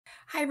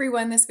Hi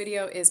everyone, this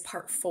video is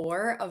part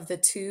 4 of the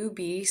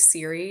 2B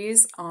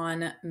series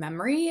on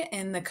memory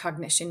in the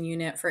cognition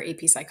unit for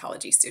AP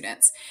Psychology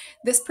students.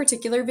 This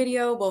particular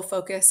video will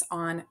focus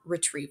on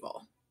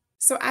retrieval.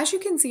 So as you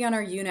can see on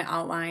our unit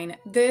outline,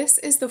 this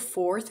is the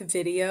 4th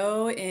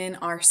video in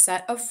our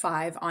set of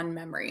 5 on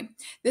memory.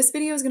 This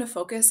video is going to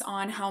focus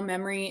on how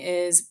memory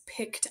is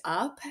picked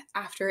up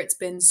after it's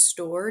been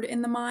stored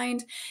in the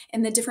mind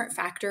and the different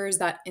factors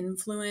that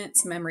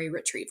influence memory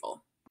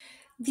retrieval.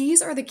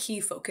 These are the key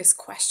focus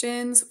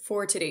questions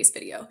for today's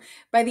video.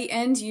 By the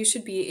end, you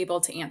should be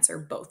able to answer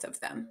both of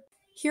them.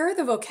 Here are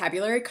the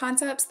vocabulary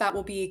concepts that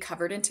will be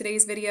covered in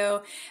today's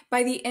video.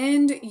 By the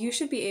end, you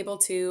should be able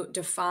to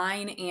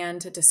define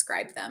and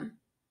describe them.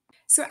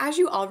 So as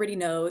you already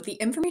know, the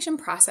information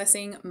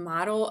processing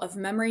model of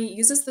memory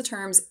uses the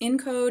terms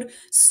encode,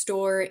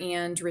 store,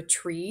 and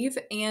retrieve,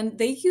 and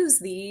they use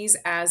these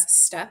as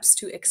steps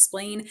to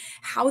explain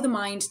how the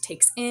mind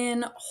takes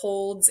in,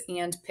 holds,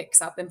 and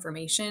picks up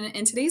information.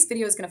 And today's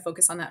video is going to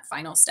focus on that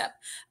final step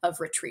of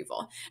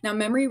retrieval. Now,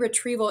 memory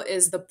retrieval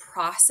is the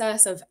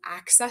process of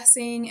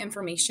accessing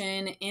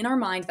information in our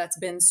mind that's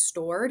been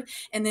stored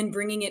and then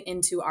bringing it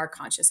into our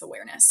conscious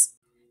awareness.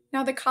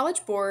 Now, the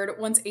College Board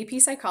wants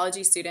AP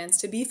Psychology students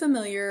to be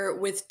familiar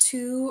with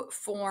 2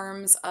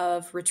 forms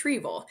of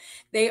retrieval.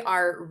 They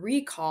are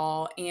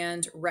recall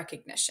and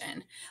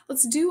recognition.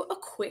 Let's do a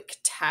quick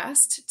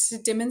test to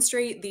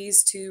demonstrate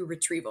these 2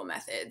 retrieval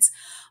methods.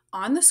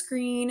 On the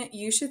screen,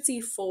 you should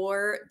see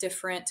 4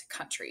 different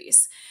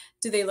countries.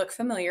 Do they look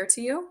familiar to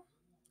you?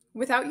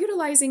 Without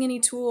utilizing any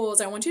tools,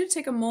 I want you to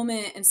take a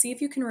moment and see if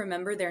you can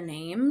remember their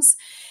names.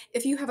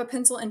 If you have a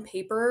pencil and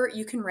paper,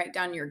 you can write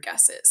down your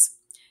guesses.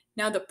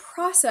 Now, the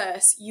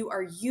process you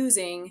are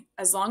using,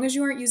 as long as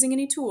you aren't using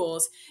any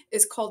tools,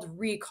 is called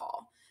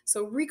recall.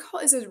 So recall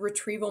is a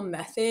retrieval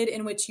method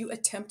in which you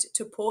attempt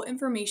to pull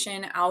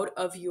information out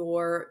of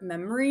your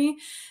memory,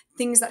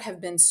 things that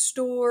have been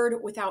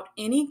stored without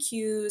any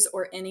cues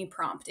or any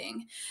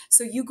prompting.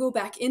 So you go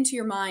back into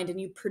your mind and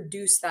you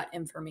produce that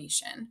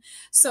information.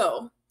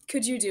 So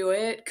could you do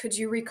it? Could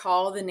you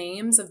recall the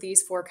names of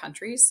these 4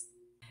 countries?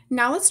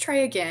 Now let's try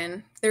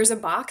again. There's a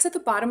box at the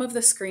bottom of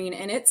the screen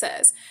and it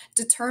says,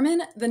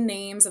 determine the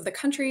names of the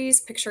countries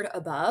pictured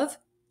above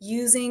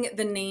using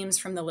the names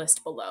from the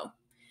list below.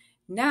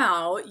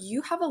 Now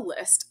you have a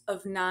list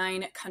of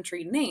 9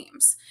 country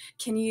names.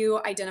 Can you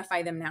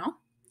identify them now?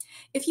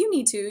 If you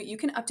need to, you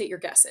can update your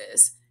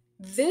guesses.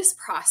 This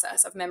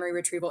process of memory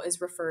retrieval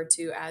is referred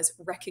to as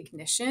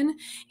recognition,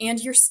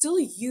 and you're still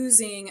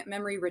using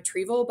memory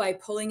retrieval by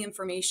pulling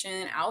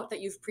information out that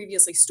you've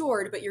previously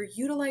stored, but you're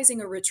utilizing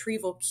a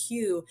retrieval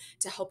cue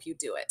to help you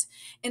do it.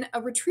 And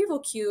a retrieval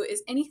cue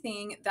is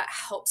anything that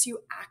helps you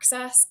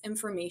access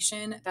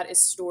information that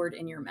is stored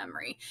in your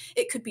memory.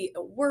 It could be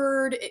a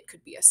word, it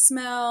could be a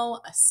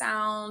smell, a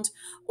sound,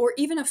 or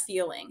even a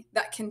feeling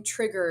that can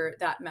trigger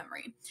that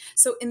memory.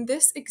 So in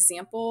this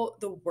example,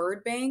 the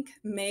word bank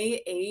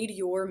may aid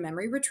your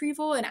memory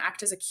retrieval and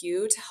act as a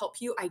cue to help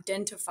you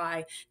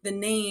identify the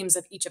names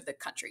of each of the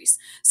countries.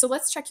 So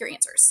let's check your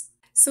answers.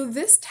 So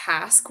this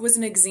task was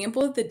an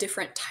example of the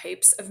different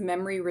types of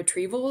memory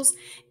retrievals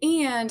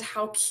and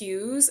how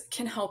cues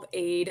can help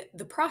aid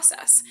the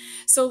process.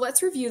 So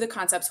let's review the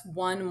concepts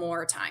one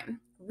more time.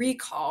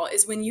 Recall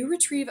is when you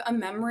retrieve a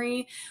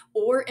memory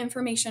or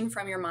information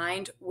from your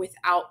mind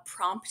without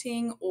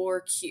prompting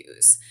or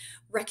cues.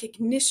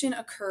 Recognition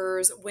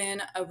occurs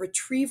when a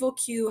retrieval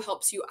cue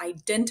helps you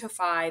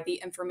identify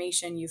the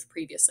information you've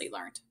previously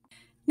learned.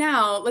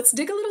 Now, let's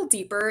dig a little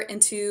deeper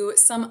into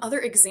some other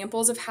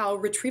examples of how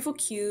retrieval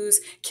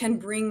cues can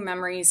bring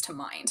memories to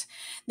mind.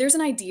 There's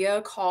an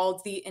idea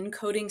called the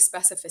encoding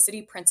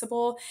specificity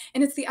principle,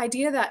 and it's the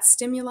idea that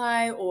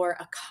stimuli or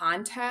a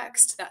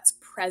context that's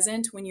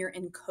present when you're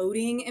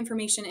encoding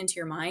information into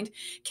your mind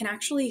can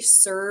actually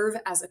serve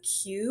as a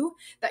cue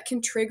that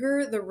can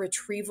trigger the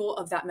retrieval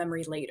of that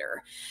memory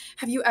later.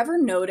 Have you ever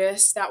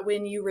noticed that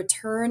when you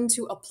return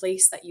to a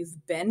place that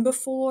you've been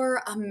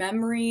before, a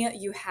memory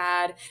you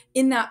had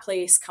in that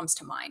place comes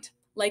to mind?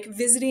 Like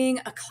visiting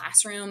a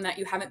classroom that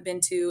you haven't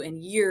been to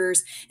in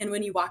years. And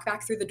when you walk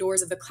back through the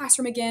doors of the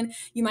classroom again,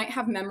 you might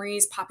have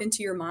memories pop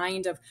into your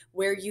mind of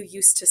where you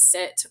used to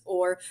sit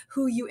or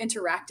who you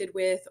interacted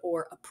with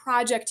or a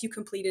project you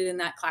completed in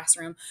that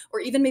classroom, or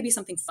even maybe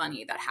something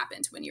funny that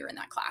happened when you were in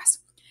that class.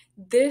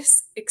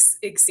 This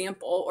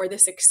example or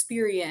this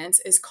experience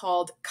is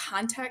called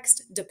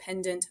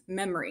context-dependent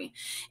memory.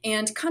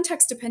 And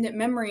context-dependent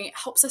memory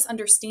helps us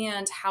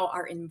understand how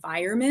our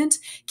environment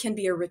can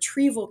be a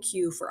retrieval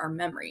cue for our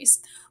memories.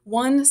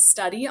 One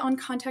study on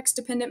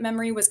context-dependent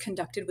memory was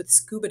conducted with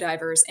scuba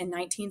divers in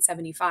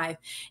 1975,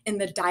 and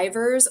the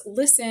divers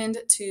listened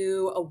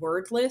to a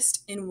word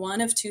list in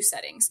one of 2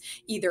 settings,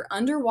 either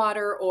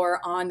underwater or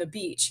on the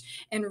beach.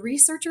 And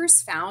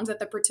researchers found that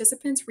the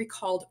participants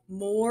recalled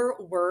more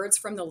words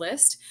from the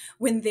list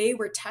when they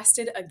were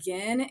tested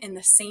again in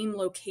the same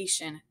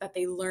location that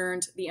they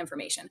learned the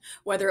information,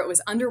 whether it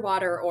was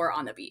underwater or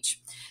on the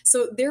beach.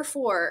 So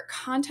therefore,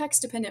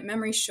 context-dependent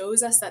memory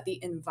shows us that the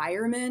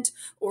environment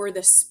or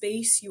the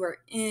space you are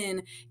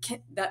in,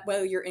 that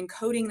while you're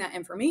encoding that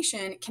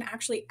information, can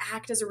actually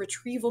act as a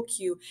retrieval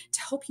cue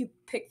to help you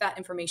pick that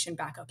information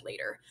back up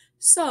later.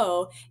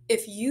 So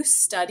if you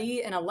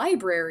study in a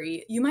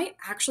library, you might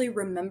actually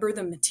remember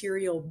the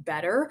material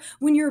better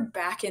when you're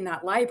back in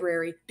that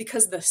library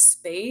because the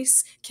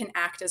space can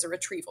act as a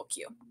retrieval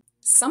cue.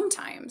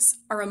 Sometimes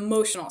our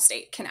emotional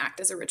state can act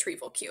as a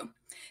retrieval cue.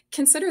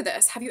 Consider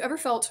this. Have you ever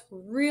felt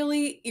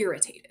really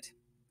irritated?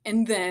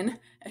 And then,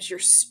 as you're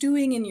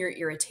stewing in your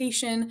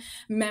irritation,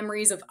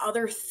 memories of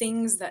other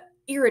things that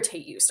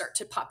irritate you start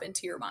to pop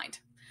into your mind.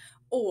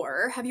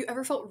 Or have you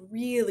ever felt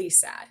really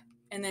sad?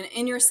 And then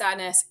in your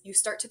sadness, you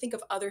start to think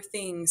of other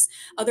things,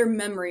 other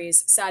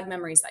memories, sad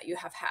memories that you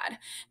have had.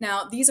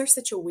 Now, these are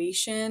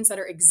situations that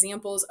are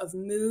examples of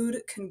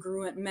mood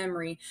congruent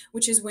memory,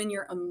 which is when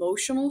your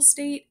emotional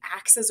state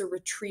acts as a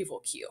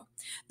retrieval cue.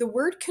 The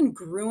word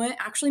congruent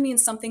actually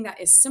means something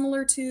that is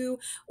similar to,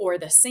 or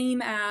the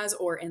same as,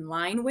 or in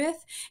line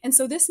with. And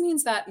so this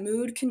means that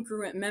mood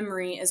congruent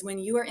memory is when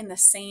you are in the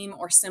same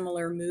or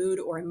similar mood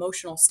or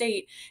emotional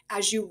state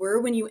as you were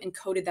when you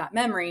encoded that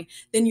memory,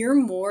 then you're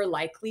more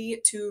likely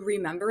to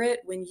remember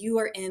it when you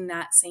are in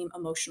that same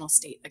emotional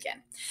state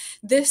again.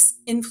 This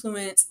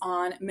influence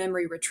on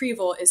memory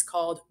retrieval is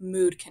called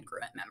mood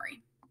congruent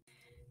memory.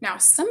 Now,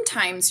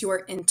 sometimes your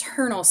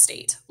internal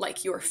state,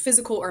 like your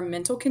physical or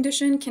mental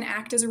condition, can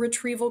act as a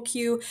retrieval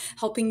cue,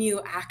 helping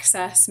you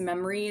access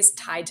memories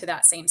tied to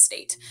that same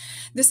state.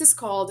 This is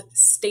called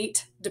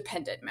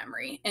state-dependent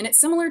memory, and it's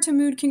similar to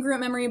mood congruent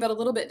memory, but a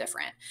little bit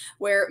different.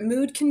 Where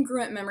mood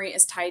congruent memory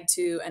is tied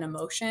to an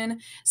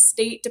emotion,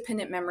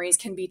 state-dependent memories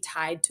can be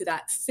tied to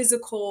that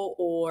physical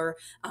or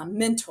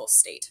mental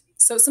state.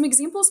 So some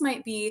examples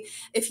might be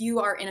if you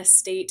are in a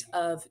state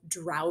of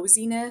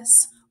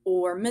drowsiness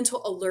or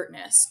mental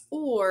alertness,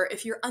 or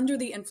if you're under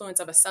the influence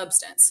of a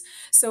substance.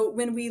 So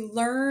when we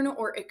learn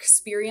or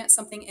experience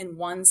something in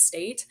one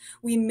state,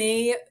 we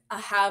may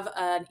have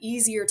an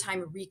easier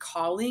time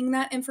recalling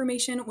that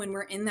information when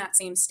we're in that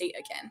same state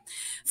again.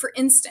 For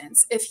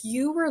instance, if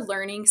you were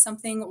learning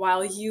something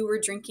while you were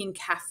drinking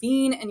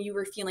caffeine and you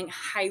were feeling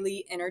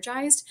highly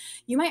energized,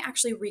 you might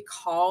actually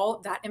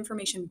recall that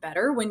information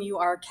better when you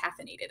are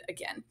caffeinated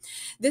again.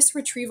 This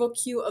retrieval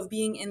cue of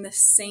being in the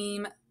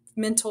same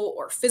mental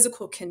or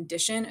physical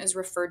condition is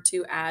referred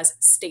to as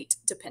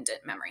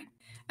state-dependent memory.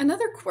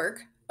 Another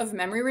quirk of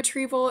memory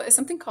retrieval is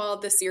something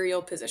called the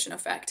serial position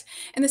effect.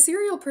 And the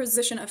serial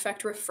position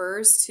effect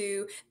refers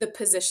to the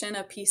position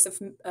a piece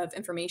of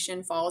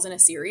information falls in a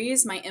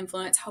series might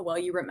influence how well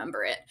you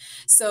remember it.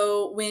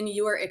 So when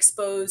you are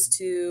exposed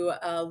to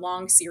a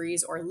long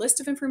series or list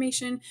of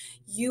information,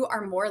 you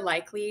are more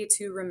likely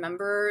to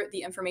remember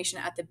the information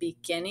at the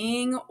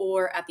beginning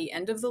or at the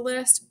end of the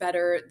list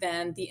better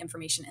than the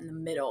information in the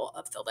middle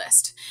of the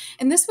list.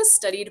 And this was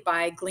studied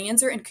by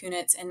Glanzer and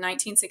Kunitz in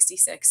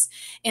 1966,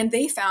 and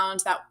they found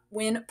that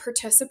when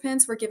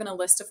participants were given a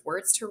list of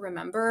words to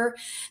remember,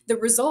 the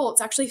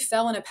results actually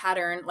fell in a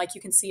pattern like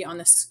you can see on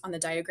the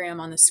diagram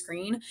on the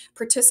screen.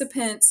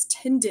 Participants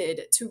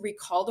tended to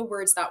recall the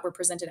words that were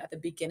presented at the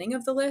beginning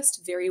of the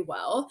list very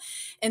well,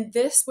 and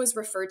this was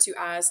referred to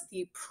as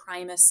the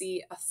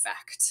primacy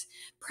effect.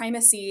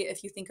 Primacy,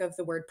 if you think of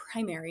the word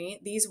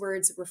primary, these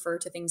words refer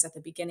to things at the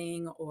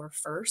beginning or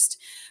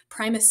first.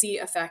 Primacy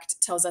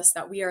effect tells us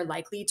that we are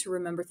likely to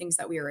remember things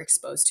that we are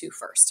exposed to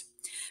first.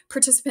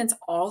 Participants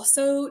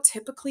also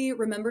typically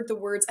remembered the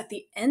words at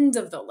the end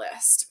of the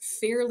list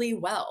fairly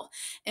well.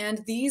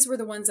 And these were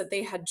the ones that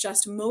they had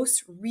just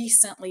most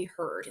recently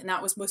heard, and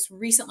that was most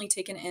recently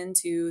taken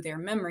into their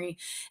memory.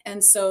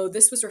 And so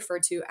this was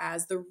referred to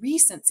as the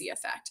recency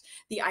effect.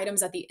 The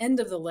items at the end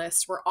of the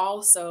list were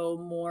also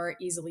more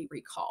easily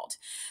recalled.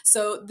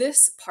 So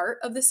this part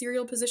of the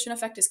serial position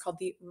effect is called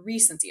the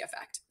recency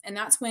effect. And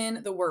that's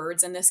when the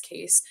words, in this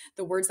case,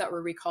 the words that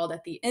were recalled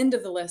at the end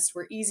of the list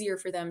were easier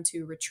for them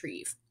to retrieve.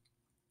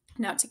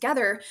 Now,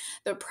 together,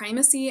 the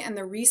primacy and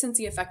the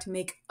recency effect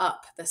make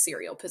up the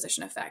serial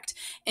position effect.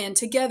 And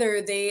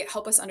together, they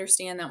help us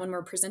understand that when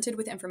we're presented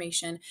with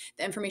information,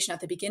 the information at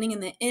the beginning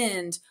and the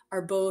end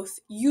are both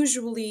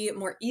usually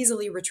more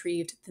easily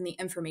retrieved than the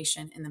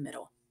information in the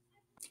middle.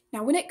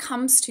 Now, when it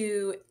comes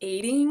to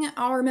aiding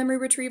our memory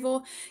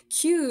retrieval,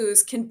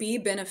 cues can be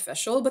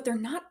beneficial, but they're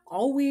not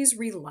always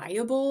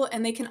reliable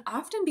and they can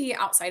often be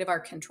outside of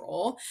our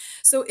control.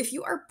 So if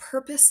you are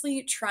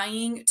purposely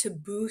trying to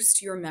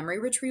boost your memory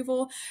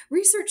retrieval,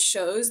 research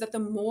shows that the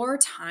more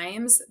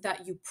times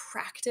that you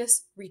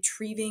practice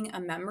retrieving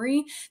a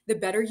memory, the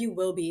better you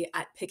will be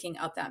at picking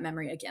up that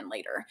memory again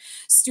later.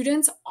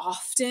 Students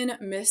often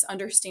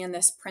misunderstand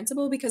this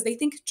principle because they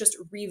think just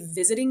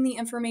revisiting the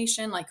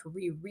information, like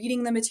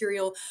rereading the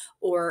material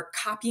or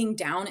copying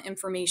down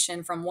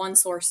information from one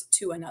source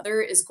to another,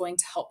 is going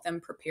to help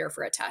them prepare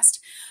for a test. test.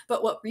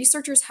 But what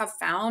researchers have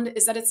found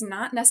is that it's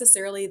not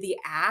necessarily the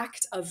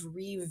act of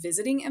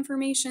revisiting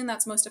information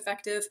that's most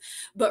effective,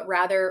 but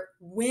rather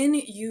when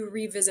you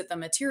revisit the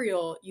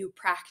material, you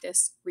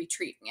practice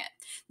retrieving it.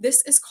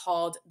 This is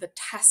called the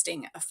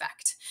testing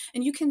effect.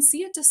 And you can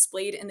see it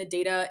displayed in the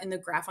data in the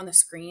graph on the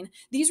screen.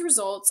 These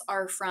results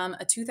are from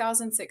a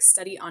 2006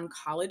 study on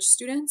college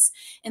students,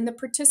 and the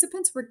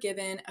participants were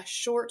given a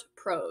short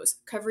prose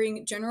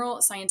covering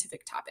general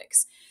scientific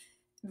topics.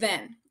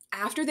 Then,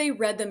 after they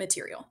read the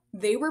material,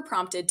 they were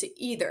prompted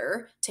to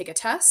either take a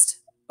test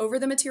over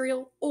the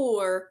material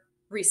or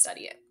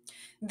restudy it.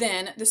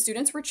 Then the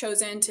students were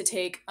chosen to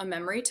take a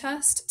memory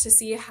test to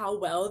see how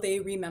well they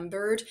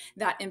remembered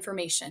that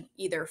information,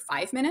 either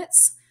 5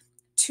 minutes,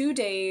 2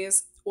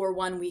 days, or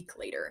 1 week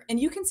later. And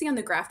you can see on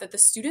the graph that the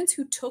students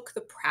who took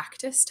the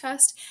practice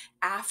test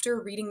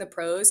after reading the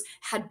prose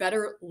had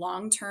better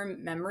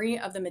long-term memory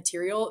of the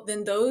material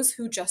than those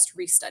who just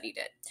restudied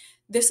it.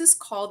 This is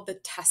called the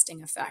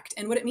testing effect.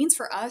 And what it means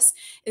for us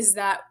is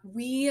that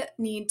we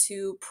need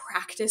to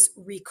practice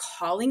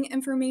recalling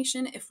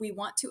information if we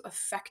want to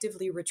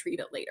effectively retrieve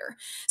it later.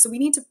 So we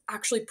need to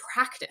actually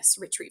practice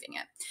retrieving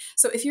it.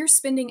 So if you're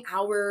spending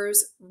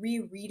hours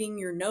rereading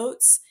your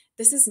notes,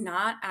 this is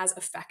not as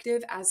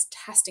effective as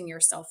testing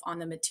yourself on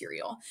the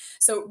material.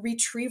 So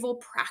retrieval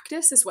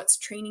practice is what's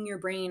training your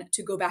brain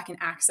to go back and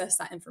access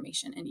that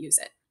information and use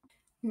it.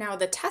 Now,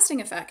 the testing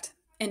effect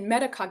and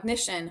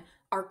metacognition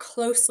are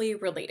closely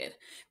related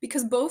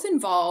because both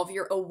involve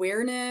your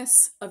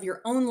awareness of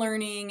your own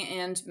learning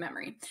and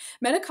memory.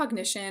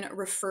 Metacognition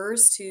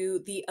refers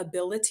to the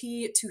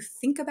ability to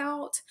think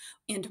about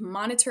and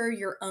monitor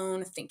your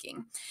own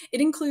thinking.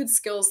 It includes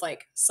skills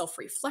like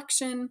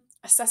self-reflection,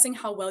 assessing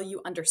how well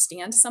you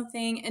understand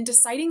something, and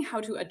deciding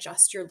how to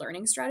adjust your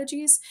learning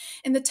strategies.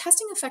 And the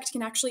testing effect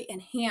can actually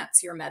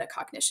enhance your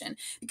metacognition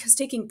because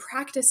taking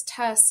practice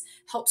tests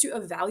helps you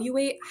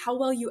evaluate how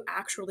well you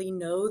actually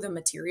know the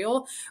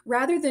material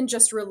rather than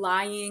just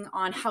relying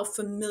on how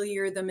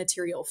familiar the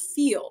material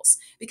feels,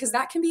 because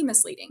that can be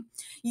misleading.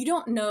 You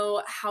don't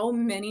know how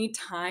many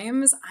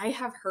times I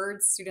have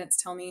heard students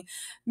tell me,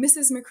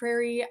 Mrs.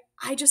 McCrary,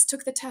 I just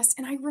took the test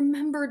and I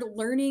remembered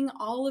learning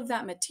all of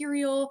that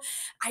material.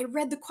 I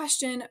read the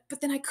question,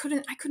 but then I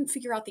couldn't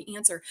figure out the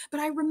answer,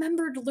 but I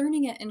remembered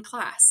learning it in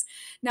class.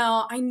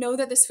 Now, I know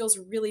that this feels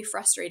really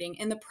frustrating,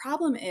 and the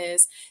problem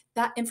is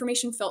that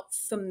information felt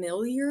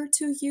familiar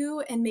to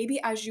you, and maybe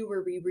as you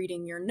were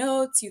rereading your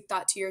notes, you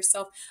thought to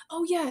yourself,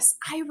 oh yes,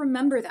 I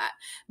remember that.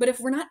 But if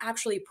we're not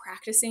actually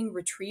practicing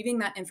retrieving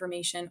that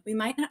information, we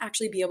might not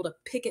actually be able to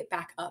pick it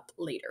back up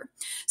later.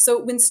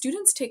 So when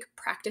students take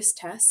practice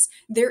tests,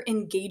 they're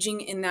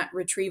engaging in that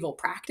retrieval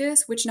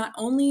practice, which not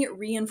only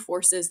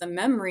reinforces the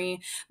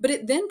memory, but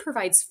it then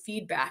provides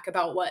feedback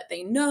about what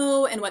they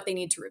know and what they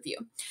need to review.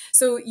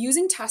 So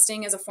using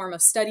testing as a form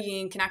of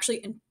studying can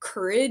actually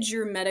encourage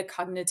your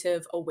metacognitive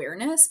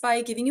awareness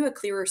by giving you a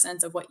clearer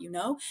sense of what you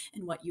know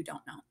and what you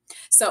don't know.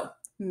 So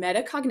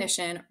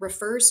metacognition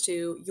refers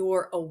to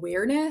your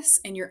awareness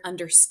and your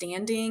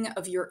understanding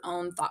of your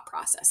own thought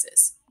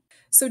processes.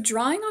 So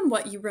drawing on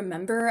what you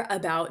remember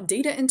about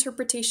data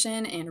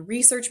interpretation and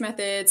research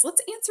methods,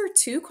 let's answer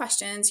 2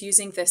 questions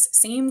using this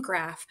same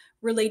graph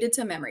related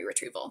to memory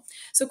retrieval.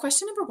 So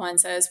question number 1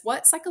 says,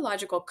 what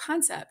psychological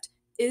concept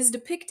is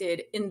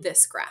depicted in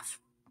this graph?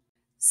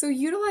 So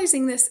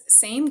utilizing this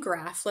same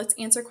graph, let's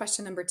answer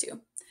question number 2.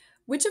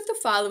 Which of the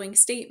following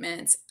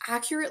statements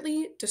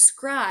accurately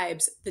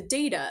describes the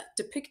data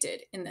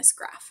depicted in this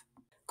graph?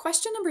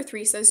 Question number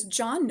 3 says,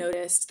 John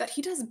noticed that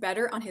he does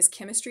better on his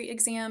chemistry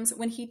exams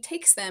when he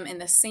takes them in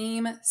the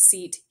same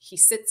seat he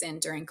sits in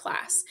during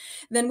class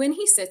than when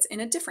he sits in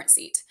a different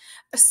seat.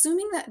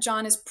 Assuming that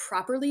John is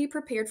properly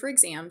prepared for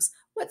exams,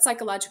 what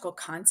psychological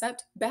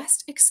concept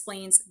best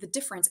explains the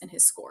difference in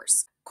his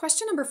scores?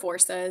 Question number 4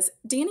 says,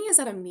 Danny is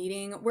at a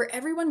meeting where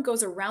everyone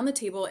goes around the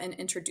table and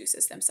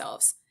introduces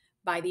themselves.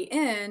 By the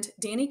end,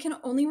 Danny can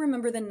only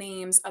remember the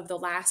names of the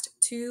last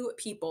 2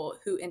 people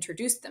who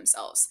introduced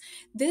themselves.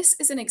 This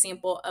is an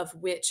example of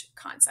which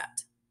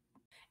concept?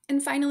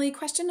 And finally,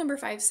 question number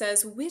 5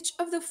 says, which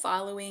of the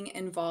following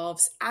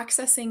involves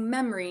accessing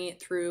memory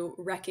through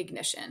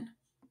recognition?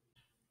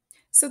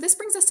 So this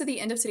brings us to the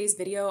end of today's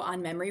video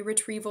on memory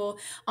retrieval.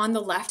 On the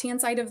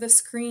left-hand side of the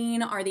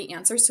screen are the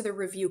answers to the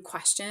review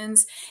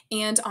questions,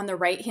 and on the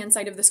right-hand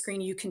side of the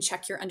screen, you can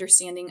check your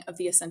understanding of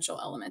the essential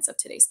elements of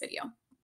today's video.